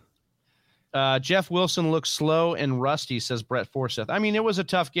Cool. Jeff Wilson looks slow and rusty, says Brett Forsyth. I mean, it was a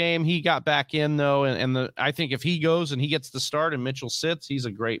tough game. He got back in, though, and I think if he goes and he gets the start and Mitchell sits, he's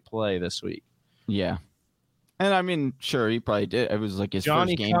a great play this week. Yeah. And, I mean, sure, he probably did. It was like his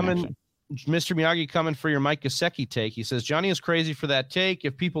first game. Mr. Miyagi coming for your Mike Gesicki take. He says, Johnny is crazy for that take.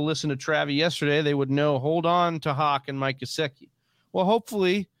 If people listened to Travi yesterday, they would know, hold on to Hawk and Mike Gesicki. Well,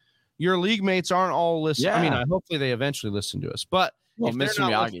 hopefully your league mates aren't all listening. Yeah. I mean, hopefully they eventually listen to us. But if Mr.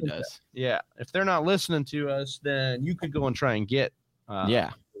 Miyagi does. If they're not listening to us, then you could go and try and get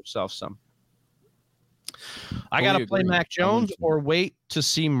yourself some. I got to play Mac Jones or wait to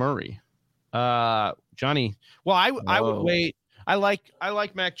see Murray. Johnny, well, I would wait. I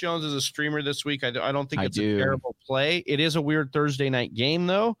like Mac Jones as a streamer this week. I don't think it's a terrible play. It is a weird Thursday night game,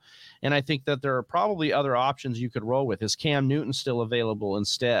 though, and I think that there are probably other options you could roll with. Is Cam Newton still available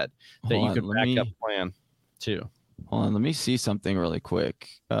instead that you could back up plan too? Hold on, let me see something really quick.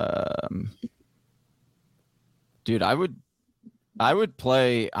 Dude, I would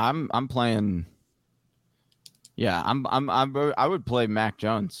play. I'm playing. Yeah, I would play Mac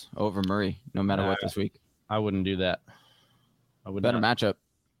Jones over Murray no matter what this week. I wouldn't do that. I would better matchup.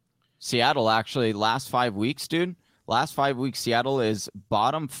 Seattle actually last 5 weeks, dude. Last 5 weeks, Seattle is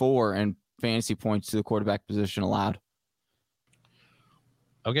bottom 4 in fantasy points to the quarterback position allowed.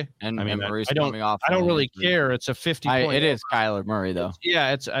 Okay. And I mean, Murray's I don't really care. It's a 50 point. It is Kyler Murray, though.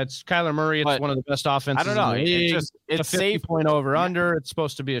 It's Kyler Murray. It's one of the best offenses. I don't know. It's a 50 point over under. It's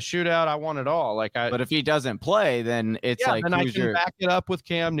supposed to be a shootout. I want it all. But if he doesn't play, then it's then I can back it up with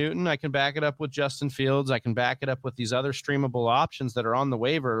Cam Newton. I can back it up with Justin Fields. I can back it up with these other streamable options that are on the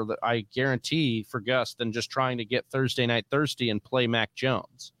waiver that I guarantee for Gus than just trying to get Thursday night thirsty and play Mac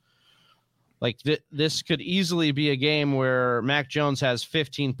Jones. Like this could easily be a game where Mac Jones has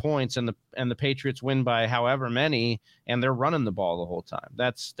 15 points and the Patriots win by however many, and they're running the ball the whole time.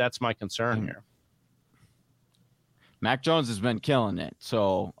 That's my concern here. Mac Jones has been killing it.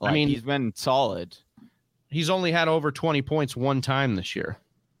 So I mean, he's been solid. He's only had over 20 points one time this year.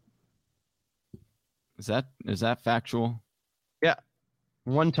 Is that factual? Yeah.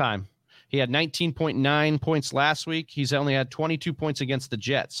 One time. He had 19.9 points last week. He's only had 22 points against the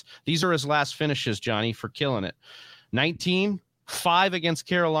Jets. These are his last finishes, Johnny, for killing it. 19, 5 against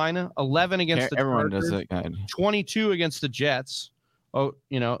Carolina, 11 against the Chargers, does it, 22 against the Jets. Oh,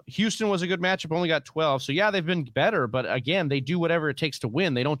 Houston was a good matchup, only got 12. So, yeah, they've been better. But, again, they do whatever it takes to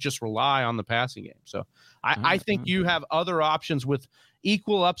win. They don't just rely on the passing game. So, I think you have other options with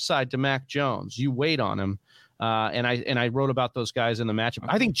equal upside to Mac Jones. You wait on him. And I wrote about those guys in the matchup.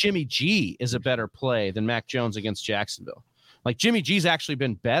 I think Jimmy G is a better play than Mac Jones against Jacksonville. Like Jimmy G's actually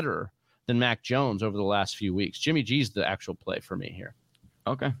been better than Mac Jones over the last few weeks. Jimmy G's the actual play for me here.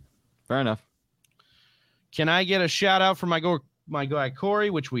 Okay, fair enough. Can I get a shout out for my guy Corey,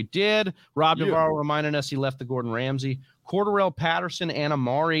 which we did. Rob Navarro reminded us he left the Gordon Ramsay. Cordarrelle Patterson and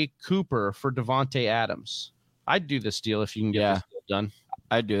Amari Cooper for Devontae Adams. I'd do this deal if you can get this deal done.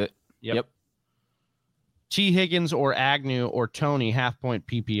 I'd do it. Yep. T. Higgins or Agnew or Tony, half-point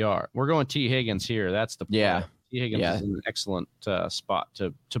PPR. We're going T. Higgins here. That's the play. Yeah. T. Higgins is an excellent spot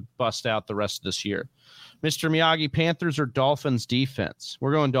to bust out the rest of this year. Mr. Miyagi, Panthers or Dolphins defense?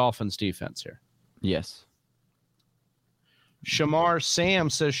 We're going Dolphins defense here. Yes. Shamar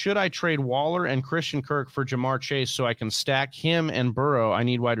Sam says, should I trade Waller and Christian Kirk for Jamar Chase so I can stack him and Burrow? I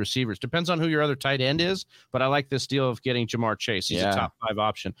need wide receivers. Depends on who your other tight end is, but I like this deal of getting Jamar Chase. He's a top 5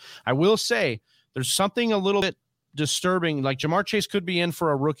 option. I will say, there's something a little bit disturbing. Like Jamar Chase could be in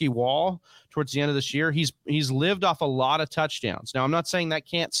for a rookie wall towards the end of this year. He's lived off a lot of touchdowns. Now, I'm not saying that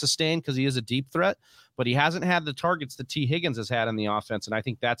can't sustain because he is a deep threat, but he hasn't had the targets that T. Higgins has had in the offense, and I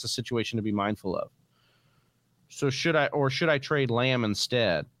think that's a situation to be mindful of. So should I trade Lamb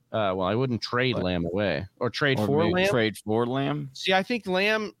instead? Well, I wouldn't trade Lamb away or trade for Lamb. Trade for Lamb. See, I think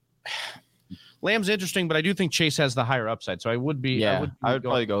Lamb's interesting, but I do think Chase has the higher upside. So I would be. Yeah, I would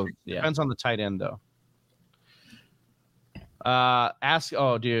probably go. Yeah, depends on the tight end though.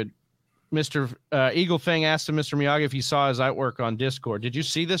 Dude, Mr. Eagle Fang asked him, Mr. Miyagi, if he saw his artwork on Discord. Did you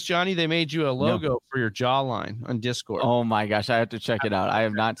see this, Johnny? They made you a logo for your jawline on Discord. Oh my gosh, I have to check it out. I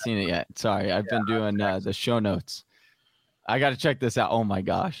have not seen it yet. Sorry, I've been doing the show notes. I got to check this out. Oh my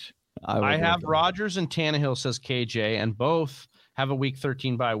gosh, I have Rodgers and Tannehill, says KJ, and both have a week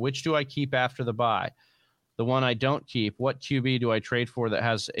 13 bye. Which do I keep after the bye? The one I don't keep, what QB do I trade for that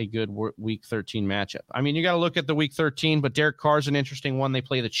has a good week 13 matchup? I mean, you got to look at the week 13, but Derek Carr's an interesting one. They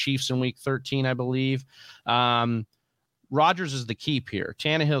play the Chiefs in week 13, I believe. Rodgers is the keep here.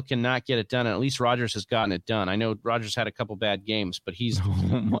 Tannehill cannot get it done, and at least Rodgers has gotten it done. I know Rodgers had a couple bad games, but he's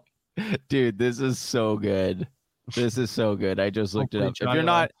dude, this is so good. This is so good. I just looked it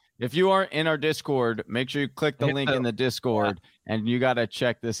up. If you aren't in our Discord, make sure you click the link in the Discord, and you got to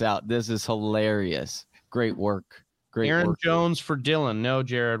check this out. This is hilarious. Great work. Aaron Jones for Dylan. No,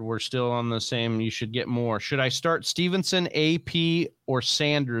 Jared, we're still on the same. You should get more. Should I start Stevenson, AP, or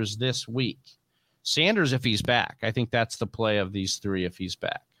Sanders this week? Sanders, if he's back. I think that's the play of these three if he's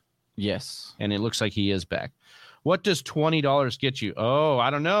back. Yes. And it looks like he is back. What does $20 get you? Oh, I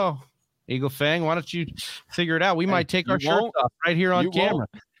don't know. Eagle Fang, why don't you figure it out? We might take our shirts off right here on camera.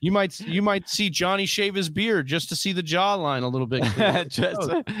 You might see Johnny shave his beard just to see the jawline a little bit.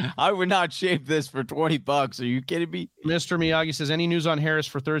 I would not shave this for $20. Are you kidding me? Mr. Miyagi says, any news on Harris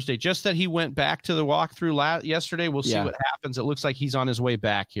for Thursday? Just that he went back to the walkthrough yesterday. We'll see what happens. It looks like he's on his way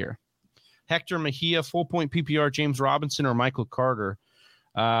back here. Hector Mejia, full point PPR, James Robinson or Michael Carter.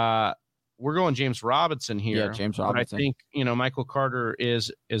 We're going James Robinson here. Yeah, James Robinson. But I think, Michael Carter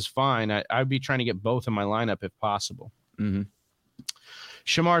is fine. I'd be trying to get both in my lineup if possible. Mm-hmm.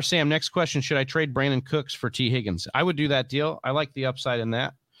 Shamar Sam, next question. Should I trade Brandon Cooks for T. Higgins? I would do that deal. I like the upside in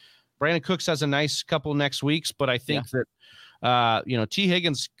that. Brandon Cooks has a nice couple next weeks, but I think that, T.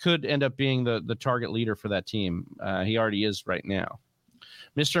 Higgins could end up being the target leader for that team. He already is right now.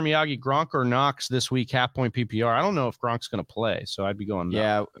 Mr. Miyagi, Gronk or Knox this week, half point PPR. I don't know if Gronk's going to play, so I'd be going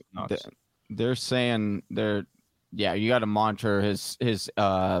Knox. They're saying you got to monitor his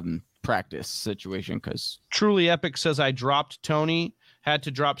practice situation because Truly Epic says I dropped Tony, had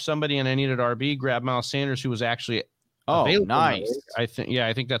to drop somebody, and I needed RB. Grab Miles Sanders, who was actually available. Nice. I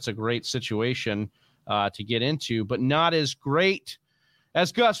think that's a great situation to get into, but not as great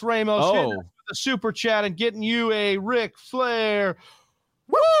as Gus Ramos hitting us with a super chat and getting you a Ric Flair.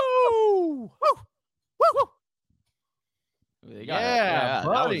 Woo! Woo! Woo! Yeah,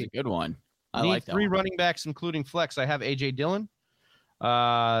 buddy. That was a good one. I Need like that 3 one. running backs, including flex. I have A.J. Dillon,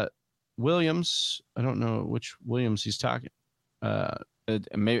 Williams. I don't know which Williams he's talking.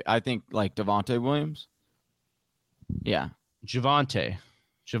 Maybe I think like Devontae Williams. Yeah. Javonte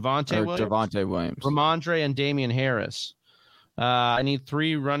Williams. Javonte Williams. Ramondre and Damian Harris. I need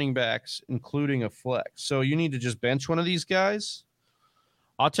 3 running backs, including a flex. So you need to just bench one of these guys.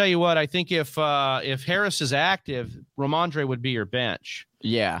 I'll tell you what. I think if Harris is active, Ramondre would be your bench.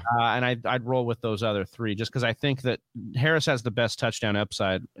 Yeah. And I'd roll with those other 3 just because I think that Harris has the best touchdown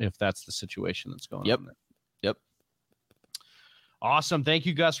upside if that's the situation that's going on there. Yep. Awesome. Thank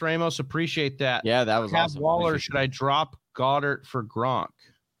you, Gus Ramos. Appreciate that. Yeah, that was awesome. Waller, should I drop Goddard for Gronk?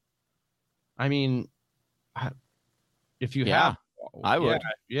 I mean, if you have, I would.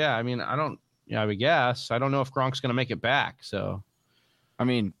 Yeah, I mean, I would guess. I don't know if Gronk's going to make it back. So, I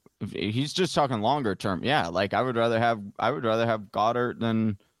mean, if he's just talking longer term. Yeah, like I would rather have Goddard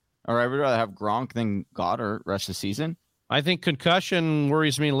than, or I would rather have Gronk than Goddard rest of the season. I think concussion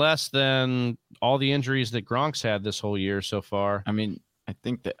worries me less than all the injuries that Gronk's had this whole year so far. I mean,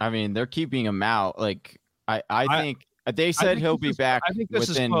 they're keeping him out. Like I think they said he'll be back. I think this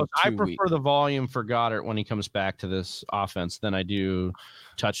is close. I prefer the volume for Goddard when he comes back to this offense than I do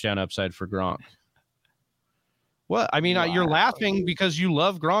touchdown upside for Gronk. Well, I mean, you're laughing because you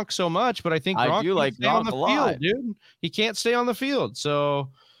love Gronk so much, but I think Gronk can't stay on the field, dude. He can't stay on the field.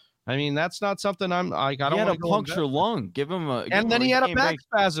 So, I mean, that's not something I'm like. I don't want to puncture lung. Give him a. And then he had a back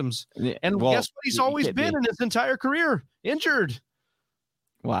spasms. And guess what? He's always been in his entire career injured.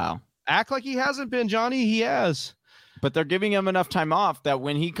 Wow. Act like he hasn't been, Johnny. He has. But they're giving him enough time off that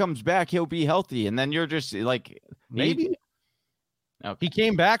when he comes back, he'll be healthy. And then you're just like, maybe. Okay. He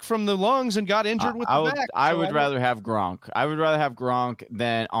came back from the lungs and got injured with the back. I would rather have Gronk. I would rather have Gronk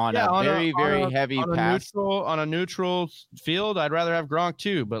than on a very heavy pass. On a neutral field, I'd rather have Gronk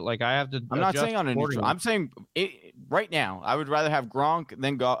too. But like I have to. I'm not saying on a neutral. I'm saying right now, I would rather have Gronk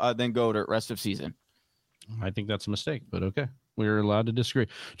than Goddard rest of season. I think that's a mistake, but okay. We're allowed to disagree.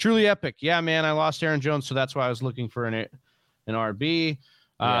 Truly epic. Yeah, man. I lost Aaron Jones, so that's why I was looking for an RB.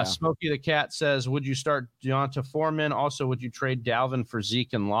 Smokey the Cat says, would you start Deonta Foreman? Also, would you trade Dalvin for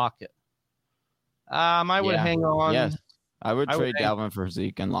Zeke and Lockett? I would hang on. Yes, I would trade Dalvin for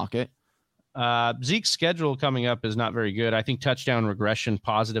Zeke and Lockett. Zeke's schedule coming up is not very good. I think touchdown regression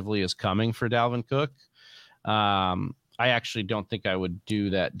positively is coming for Dalvin Cook. I actually don't think I would do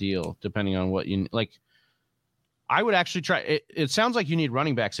that deal, depending on what you like. I would actually try. It sounds like you need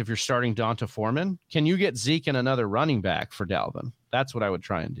running backs if you're starting Deonta Foreman. Can you get Zeke and another running back for Dalvin? That's what I would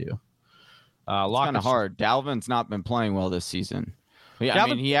try and do. It's kind of hard. Dalvin's not been playing well this season. Yeah, Dalvin, I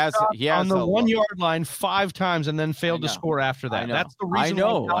mean, he has on the 1 yard line 5 times and then failed to score after that. That's the reason.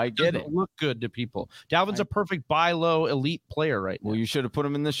 I get it. Look good to people. Dalvin's a perfect buy low elite player right now. Well, you should have put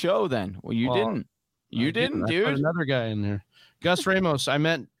him in the show then. Well, you didn't. You didn't, dude. I put another guy in there. Gus Ramos. I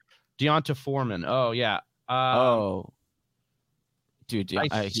meant Deonta Foreman. Oh yeah. Dude,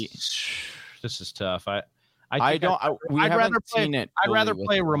 this is tough. I'd rather play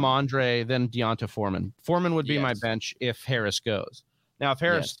Ramondre than Deonta Foreman. Foreman would be my bench if Harris goes. Now, if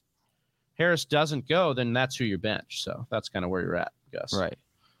Harris doesn't go, then that's who your bench. So that's kind of where you're at, Gus. Right.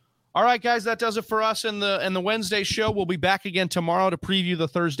 All right, guys, that does it for us in the Wednesday show. We'll be back again tomorrow to preview the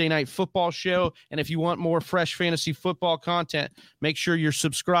Thursday night football show. And if you want more fresh fantasy football content, make sure you're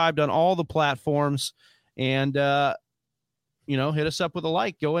subscribed on all the platforms. And, hit us up with a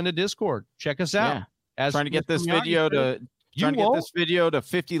like. Go into Discord. Check us out. Trying to get this video to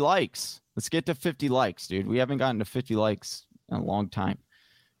 50 likes. Let's get to 50 likes, dude. We haven't gotten to 50 likes in a long time.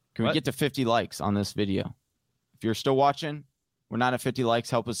 Can we get to 50 likes on this video? If you're still watching, we're not at 50 likes.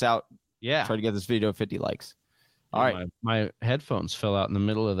 Help us out. Yeah. Try to get this video to 50 likes. All right. My headphones fell out in the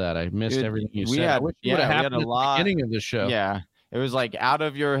middle of that. I missed everything you said. I wish it would have happened at the beginning of the show. Yeah. It was like out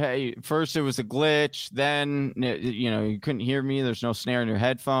of your head. First, it was a glitch. Then, you couldn't hear me. There's no snare in your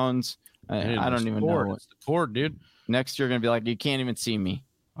headphones. I don't even know. It's the cord, dude. Next, you're going to be like, you can't even see me.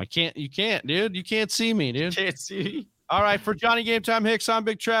 You can't, dude. You can't see me, dude. Can't see me. All right. For Johnny Game Time Hicks, I'm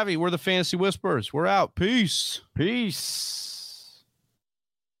Big Travie. We're the Fantasy Whisperers. We're out. Peace.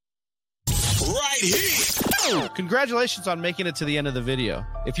 Right here. Congratulations on making it to the end of the video.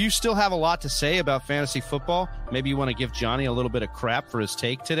 If you still have a lot to say about fantasy football, maybe you want to give Johnny a little bit of crap for his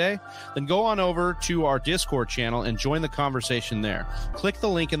take today, then go on over to our Discord channel and join the conversation there. Click the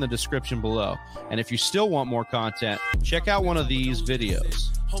link in the description below. And if you still want more content, check out one of these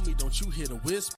videos. Homie, don't you hear the whisper?